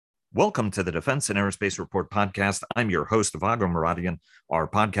Welcome to the Defense and Aerospace Report podcast. I'm your host, Vago Muradian. Our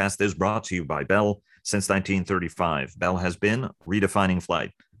podcast is brought to you by Bell. Since 1935, Bell has been redefining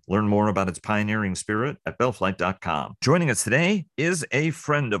flight. Learn more about its pioneering spirit at bellflight.com. Joining us today is a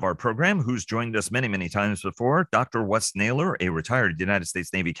friend of our program who's joined us many, many times before, Dr. Wes Naylor, a retired United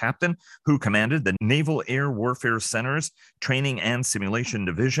States Navy captain who commanded the Naval Air Warfare Center's Training and Simulation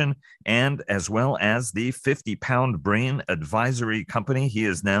Division, and as well as the 50-Pound Brain Advisory Company. He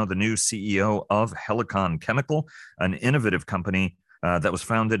is now the new CEO of Helicon Chemical, an innovative company that was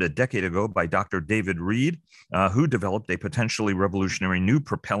founded a decade ago by Dr. David Reed, who developed a potentially revolutionary new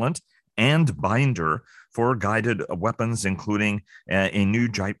propellant and binder for guided weapons, including a new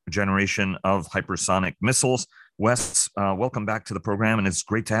generation of hypersonic missiles. Wes, welcome back to the program, and it's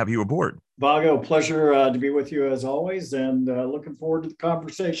great to have you aboard. Vago, pleasure to be with you as always, and looking forward to the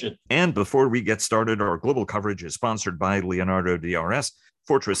conversation. And before we get started, our global coverage is sponsored by Leonardo DRS.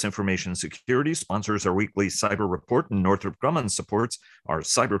 Fortress Information Security sponsors our weekly cyber report, and Northrop Grumman supports our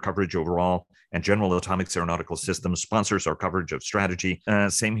cyber coverage overall, and General Atomics Aeronautical Systems sponsors our coverage of strategy.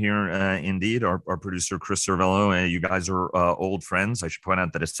 Same here, indeed. Our producer, Chris Cervello, you guys are old friends. I should point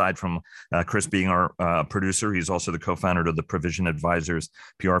out that aside from Chris being our producer, he's also the co-founder of the Provision Advisors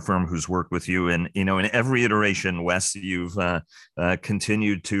PR firm who's worked with you. And, in every iteration, Wes, you've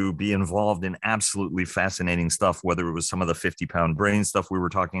continued to be involved in absolutely fascinating stuff, whether it was some of the 50-pound brain stuff we were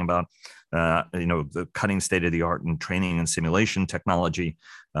talking about, the cutting state of the art in training and simulation technology.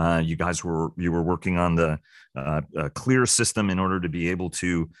 You were working on the clear system in order to be able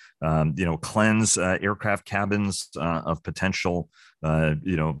to, cleanse aircraft cabins of potential,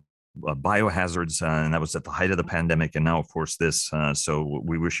 biohazards, and that was at the height of the pandemic. And now, of course, this. So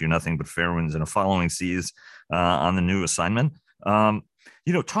we wish you nothing but fair winds and a following seas on the new assignment.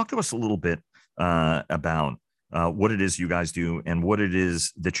 Talk to us a little bit about what it is you guys do, and what it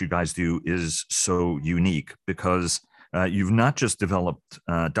is that you guys do is so unique, because you've not just developed,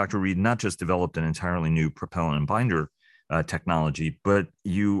 Dr. Reed, not just developed an entirely new propellant and binder technology, but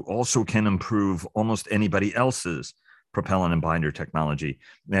you also can improve almost anybody else's propellant and binder technology.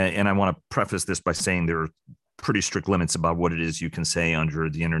 And I want to preface this by saying there are pretty strict limits about what it is you can say under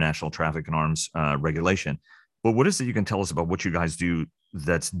the International Traffic in Arms regulation. But what is it you can tell us about what you guys do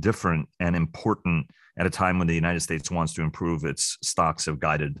that's different and important at a time when the United States wants to improve its stocks of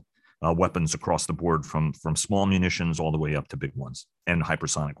guided weapons across the board, from small munitions all the way up to big ones and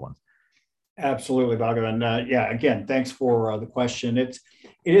hypersonic ones? Absolutely, Vago. And again, thanks for the question. It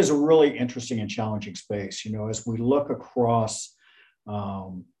is a really interesting and challenging space. As we look across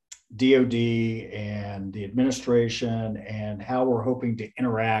DOD and the administration and how we're hoping to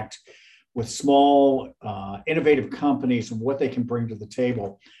interact with small, innovative companies and what they can bring to the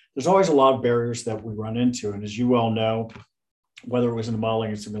table, there's always a lot of barriers that we run into. And as you well know, whether it was in the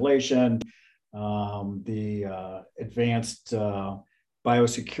modeling and simulation, the advanced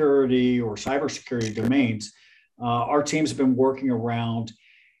biosecurity or cybersecurity domains, our teams have been working around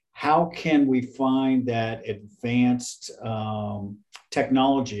how can we find that advanced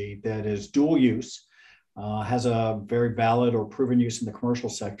technology that is dual use, has a very valid or proven use in the commercial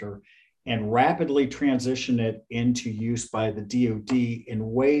sector, and rapidly transition it into use by the DoD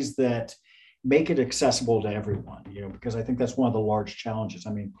in ways that make it accessible to everyone, because I think that's one of the large challenges.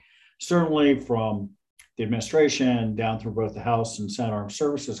 I mean, certainly from the administration down through both the House and Senate Armed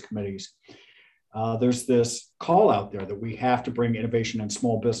Services committees, there's this call out there that we have to bring innovation and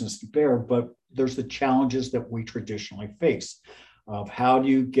small business to bear, but there's the challenges that we traditionally face of how do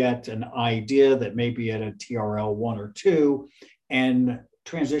you get an idea that may be at a TRL 1 or 2 and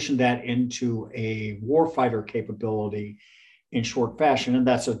transition that into a warfighter capability in short fashion, and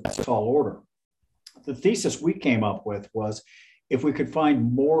that's a tall order. The thesis we came up with was if we could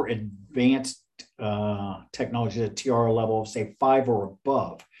find more advanced technology at TRL level of, say, 5 or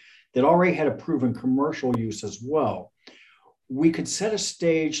above, that already had a proven commercial use as well, we could set a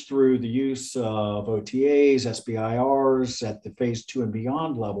stage through the use of OTAs, SBIRs at the phase 2 and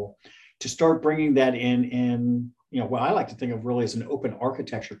beyond level to start bringing that in what I like to think of really as an open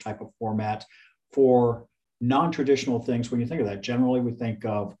architecture type of format for non-traditional things. When you think of that, generally we think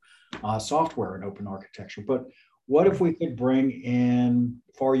of software and open architecture, but what if we could bring in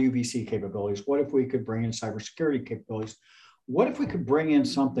far UVC capabilities? What if we could bring in cybersecurity capabilities? What if we could bring in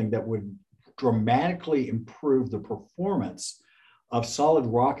something that would dramatically improve the performance of solid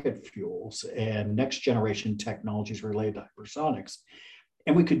rocket fuels and next generation technologies related to hypersonics?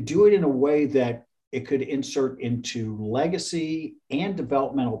 And we could do it in a way that it could insert into legacy and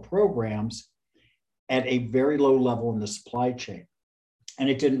developmental programs at a very low level in the supply chain. And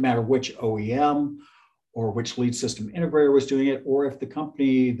it didn't matter which OEM or which lead system integrator was doing it, or if the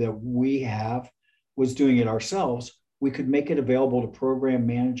company that we have was doing it ourselves, we could make it available to program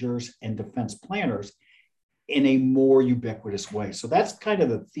managers and defense planners in a more ubiquitous way. So that's kind of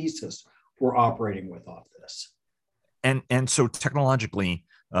the thesis we're operating with off this. And so technologically,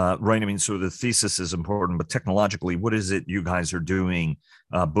 right? I mean, so the thesis is important, but technologically, what is it you guys are doing,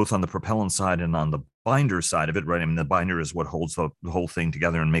 both on the propellant side and on the binder side of it, right? I mean, the binder is what holds the whole thing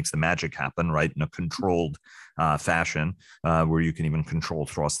together and makes the magic happen, right? In a controlled fashion, where you can even control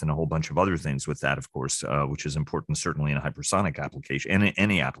thrust and a whole bunch of other things with that, of course, which is important certainly in a hypersonic application and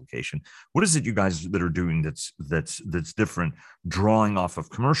any application. What is it you guys that are doing that's different, drawing off of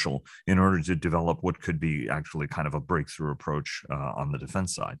commercial in order to develop what could be actually kind of a breakthrough approach on the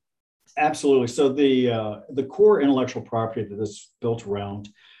defense side? Absolutely. So the core intellectual property that is built around,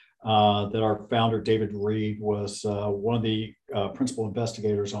 that our founder, David Reed, was one of the principal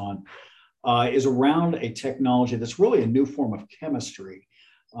investigators on, is around a technology that's really a new form of chemistry,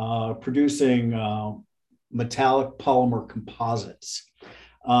 producing metallic polymer composites.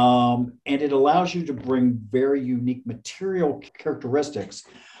 And it allows you to bring very unique material characteristics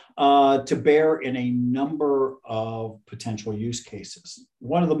to bear in a number of potential use cases.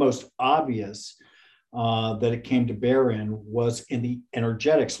 One of the most obvious that it came to bear in was in the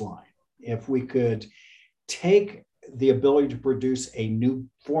energetics line. If we could take the ability to produce a new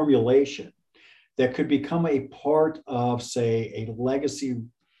formulation that could become a part of, say, a legacy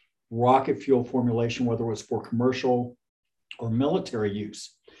rocket fuel formulation, whether it was for commercial or military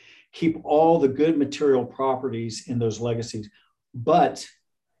use, keep all the good material properties in those legacies, but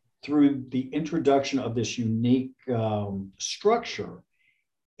through the introduction of this unique structure,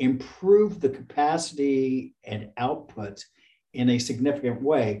 improve the capacity and output in a significant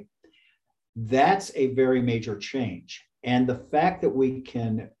way, that's a very major change. And the fact that we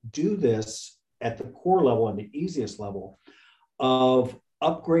can do this at the core level and the easiest level of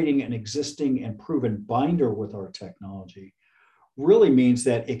upgrading an existing and proven binder with our technology really means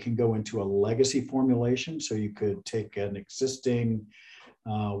that it can go into a legacy formulation. So you could take an existing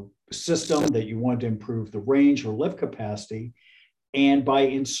system that you want to improve the range or lift capacity, and by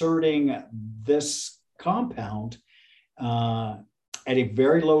inserting this compound at a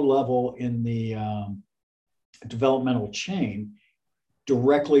very low level in the developmental chain,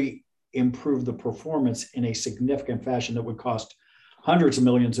 directly improve the performance in a significant fashion that would cost hundreds of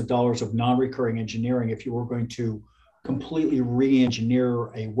millions of dollars of non-recurring engineering if you were going to completely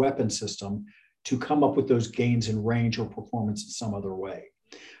re-engineer a weapon system to come up with those gains in range or performance in some other way.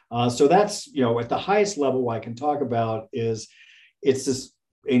 So that's, at the highest level, what I can talk about is it's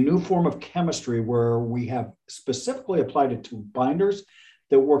a new form of chemistry where we have specifically applied it to binders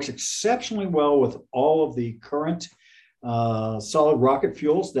that works exceptionally well with all of the current solid rocket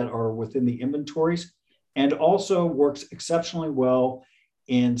fuels that are within the inventories, and also works exceptionally well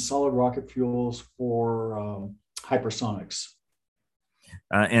in solid rocket fuels for hypersonics.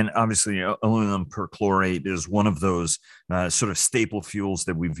 And obviously, aluminum perchlorate is one of those sort of staple fuels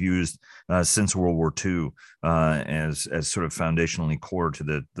that we've used since World War II as sort of foundationally core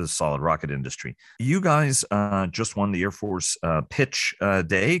to the solid rocket industry. You guys just won the Air Force Pitch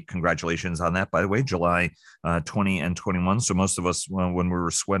Day. Congratulations on that, by the way, July 20 and 21. So most of us, when we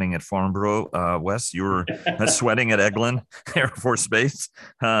were sweating at Farnborough, Wes, you were sweating at Eglin Air Force Base.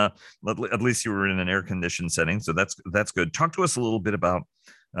 At least you were in an air-conditioned setting, so that's good. Talk to us a little bit about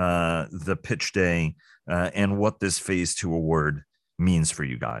the Pitch Day and what this Phase 2 award means for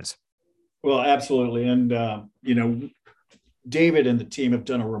you guys. Well, absolutely. And, David and the team have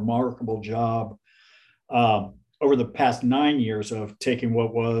done a remarkable job over the past 9 years of taking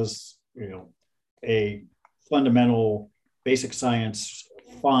what was, a fundamental basic science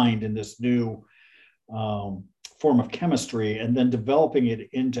find in this new form of chemistry, and then developing it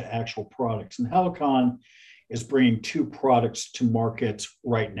into actual products. And Helicon is bringing two products to market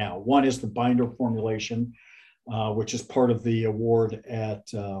right now. One is the binder formulation, which is part of the award at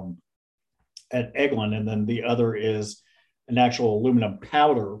Eglin, and then the other is an actual aluminum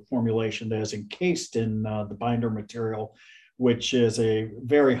powder formulation that is encased in the binder material, which is a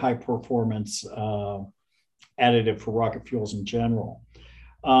very high performance additive for rocket fuels in general.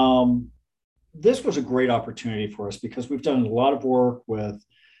 This was a great opportunity for us because we've done a lot of work with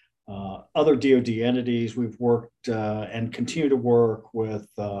other DoD entities. We've worked and continue to work with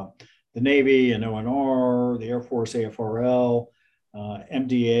the Navy and ONR, the Air Force AFRL,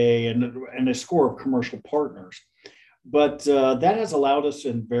 MDA, and a score of commercial partners. But that has allowed us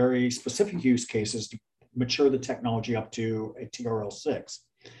in very specific use cases to mature the technology up to a TRL-6,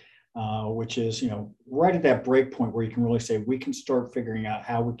 which is, right at that break point where you can really say we can start figuring out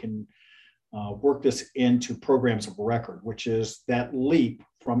how we can work this into programs of record, which is that leap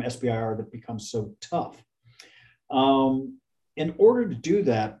from SBIR that becomes so tough. In order to do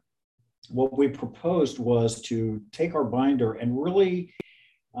that, what we proposed was to take our binder and really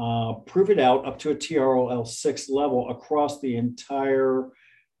prove it out up to a TRL6 level across the entire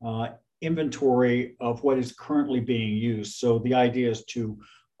inventory of what is currently being used. So the idea is to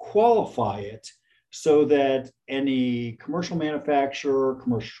qualify it so that any commercial manufacturer,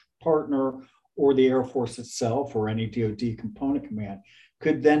 commercial partner, or the Air Force itself, or any DoD component command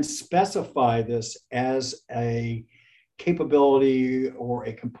could then specify this as a capability or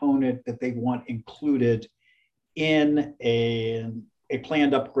a component that they want included in a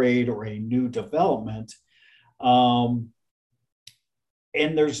planned upgrade or a new development.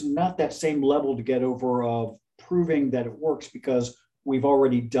 And there's not that same level to get over of proving that it works because we've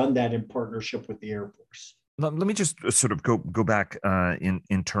already done that in partnership with the Air Force. Let me just sort of go back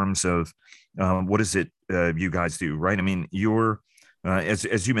in terms of what is it you guys do, right? I mean, you're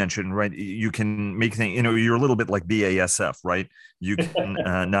as you mentioned, right? You can make things. You're a little bit like BASF, right? You can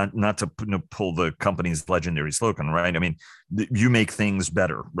not to pull the company's legendary slogan, right? I mean, you make things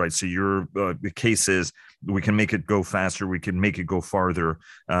better, right? So your the case is we can make it go faster, we can make it go farther,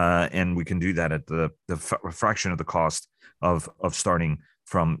 and we can do that at the fraction of the cost of starting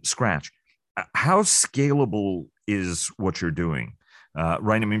from scratch. How scalable is what you're doing?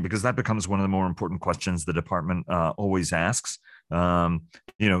 Right. I mean, because that becomes one of the more important questions the department always asks.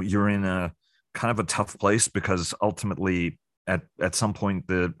 You're in a kind of a tough place because ultimately at some point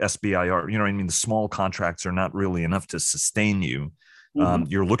the SBIR, the small contracts are not really enough to sustain you.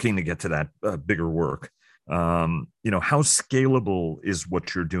 You're looking to get to that bigger work. How scalable is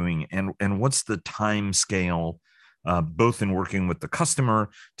what you're doing, and what's the time scale, both in working with the customer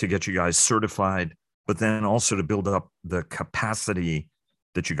to get you guys certified, but then also to build up the capacity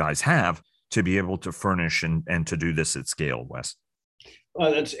that you guys have to be able to furnish and to do this at scale, Wes?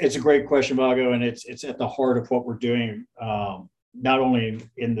 It's a great question, Vago, and it's at the heart of what we're doing, not only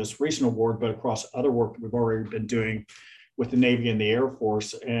in this recent award, but across other work we've already been doing with the Navy and the Air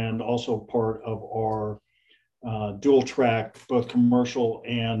Force, and also part of our dual track, both commercial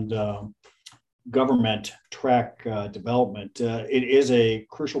and government track development. It is a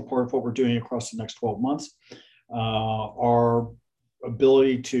crucial part of what we're doing across the next 12 months. Our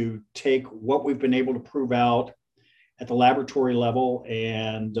ability to take what we've been able to prove out at the laboratory level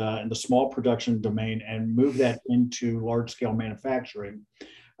and in the small production domain and move that into large scale manufacturing.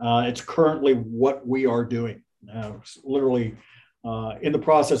 It's currently what we are doing. Literally in the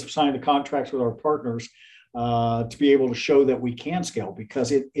process of signing the contracts with our partners to be able to show that we can scale,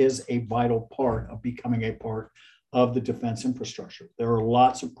 because it is a vital part of becoming a part of the defense infrastructure. There are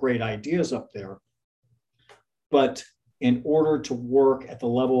lots of great ideas up there, but in order to work at the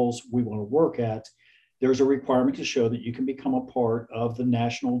levels we want to work at, there's a requirement to show that you can become a part of the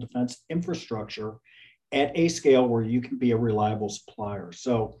national defense infrastructure at a scale where you can be a reliable supplier.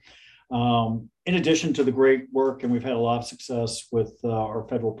 So in addition to the great work, and we've had a lot of success with our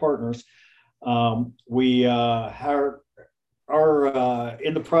federal partners, we are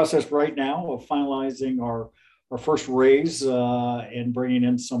in the process right now of finalizing our first raise and bringing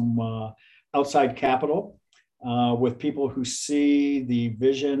in some outside capital with people who see the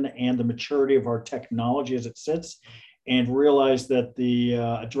vision and the maturity of our technology as it sits, and realize that the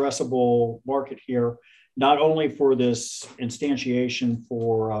addressable market here, not only for this instantiation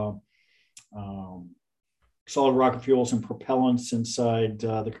for solid rocket fuels and propellants inside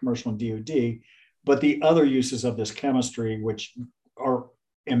the commercial and DoD, but the other uses of this chemistry, which are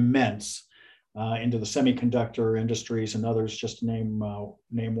immense into the semiconductor industries and others, just to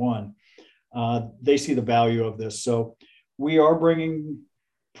name one. They see the value of this. So we are bringing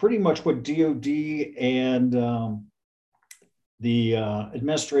pretty much what DoD and the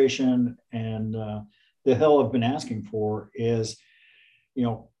administration and the Hill have been asking for is,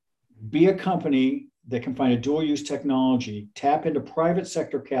 be a company that can find a dual use technology, tap into private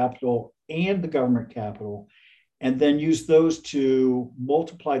sector capital and the government capital, and then use those to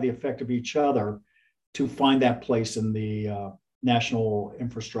multiply the effect of each other to find that place in the national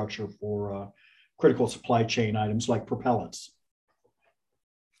infrastructure for critical supply chain items like propellants.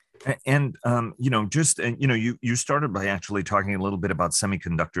 And you started by actually talking a little bit about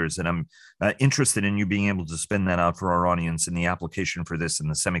semiconductors, and I'm interested in you being able to spin that out for our audience in the application for this in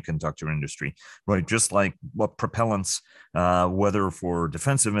the semiconductor industry, right? Just like what propellants, whether for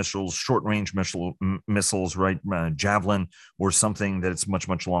defensive missiles, short-range missiles, right, Javelin, or something that's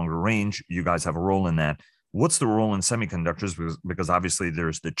much longer range, you guys have a role in that. What's the role in semiconductors? Because obviously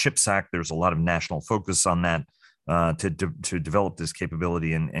there's the CHIPS Act, there's a lot of national focus on that. to develop this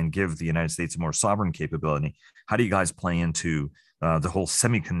capability and give the United States a more sovereign capability. How do you guys play into the whole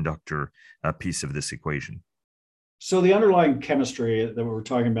semiconductor piece of this equation? So the underlying chemistry that we were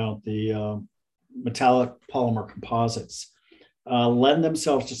talking about, the metallic polymer composites, lend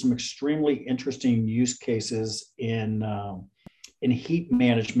themselves to some extremely interesting use cases in heat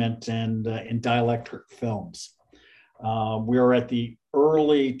management and in dielectric films. We are at the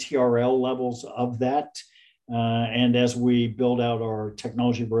early TRL levels of that. And as we build out our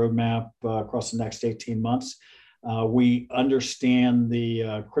technology roadmap across the next 18 months, we understand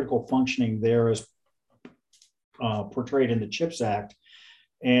the critical functioning there as portrayed in the CHIPS Act.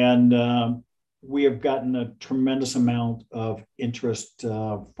 And we have gotten a tremendous amount of interest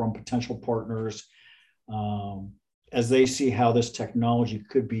from potential partners as they see how this technology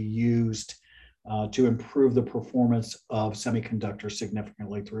could be used to improve the performance of semiconductors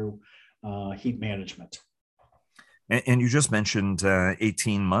significantly through heat management. And you just mentioned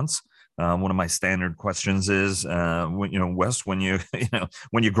 18 months. One of my standard questions is, Wes, when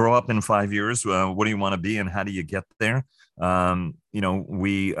you grow up in 5 years, what do you want to be and how do you get there?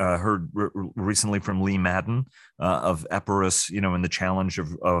 We heard recently from Lee Madden of Epirus, and the challenge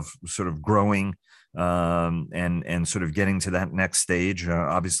of sort of growing and sort of getting to that next stage.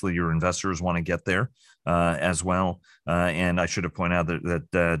 Obviously, your investors want to get there as well. And I should have pointed out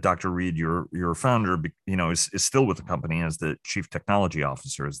that Dr. Reed, your founder, is still with the company as the chief technology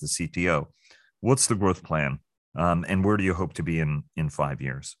officer, as the CTO. What's the growth plan, and where do you hope to be in 5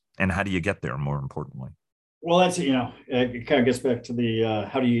 years? And how do you get there? More importantly. Well, that's it kind of gets back to the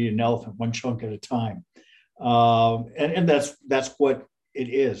how do you eat an elephant one chunk at a time, and that's what it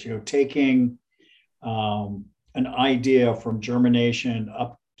is. Taking an idea from germination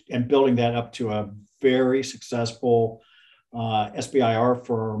up and building that up to a very successful SBIR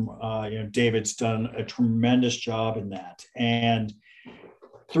firm. David's done a tremendous job in that, and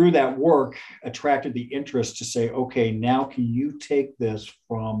through that work, attracted the interest to say, okay, now can you take this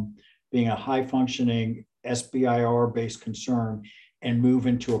from being a high functioning SBIR based concern and move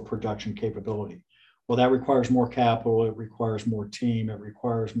into a production capability? Well, that requires more capital, it requires more team, it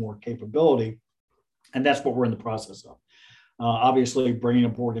requires more capability. And that's what we're in the process of. Obviously, bringing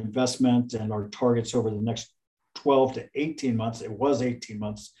aboard investment and our targets over the next 12 to 18 months, it was 18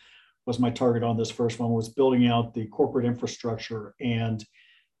 months, was my target on this first one, was building out the corporate infrastructure and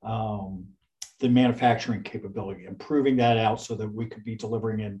the manufacturing capability, improving that out so that we could be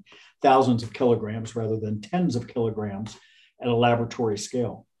delivering in thousands of kilograms rather than tens of kilograms at a laboratory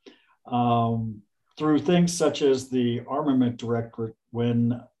scale. Through things such as the Armament Directorate,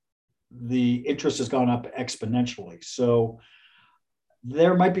 when the interest has gone up exponentially. So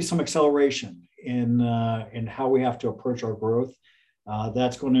there might be some acceleration in how we have to approach our growth.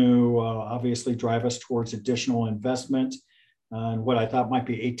 That's going to obviously drive us towards additional investment. And what I thought might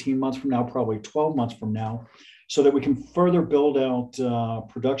be 18 months from now, probably 12 months from now, so that we can further build out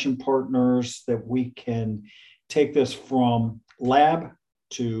production partners, that we can take this from lab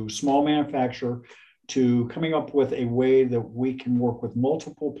to small manufacturer to coming up with a way that we can work with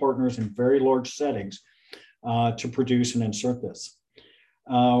multiple partners in very large settings to produce and insert this.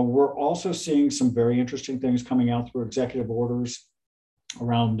 We're also seeing some very interesting things coming out through executive orders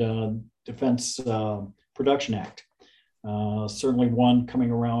around Defense Production Act. Certainly one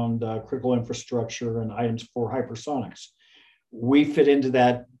coming around critical infrastructure and items for hypersonics. We fit into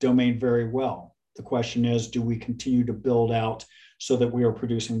that domain very well. The question is, do we continue to build out so that we are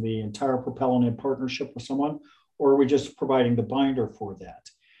producing the entire propellant in partnership with someone, or are we just providing the binder for that?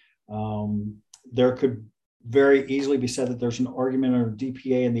 There could very easily be said that there's an argument or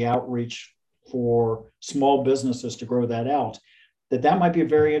DPA in the outreach for small businesses to grow that out, that might be a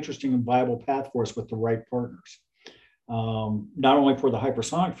very interesting and viable path for us with the right partners. Not only for the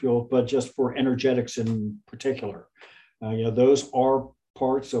hypersonic fuel, but just for energetics in particular. Those are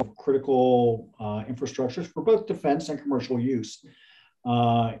parts of critical infrastructures for both defense and commercial use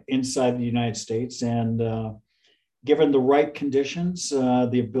inside the United States. And given the right conditions,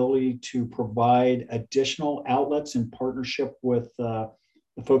 the ability to provide additional outlets in partnership with the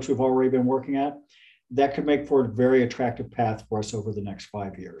folks we've already been working at, that could make for a very attractive path for us over the next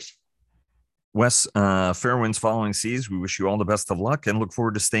 5 years. Wes, fair winds following seas. We wish you all the best of luck and look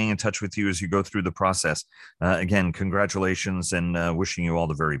forward to staying in touch with you as you go through the process. Again, congratulations and wishing you all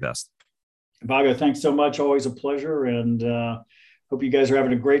the very best. Vago, thanks so much. Always a pleasure. And hope you guys are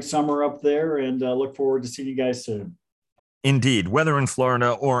having a great summer up there, and look forward to seeing you guys soon. Indeed, whether in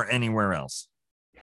Florida or anywhere else.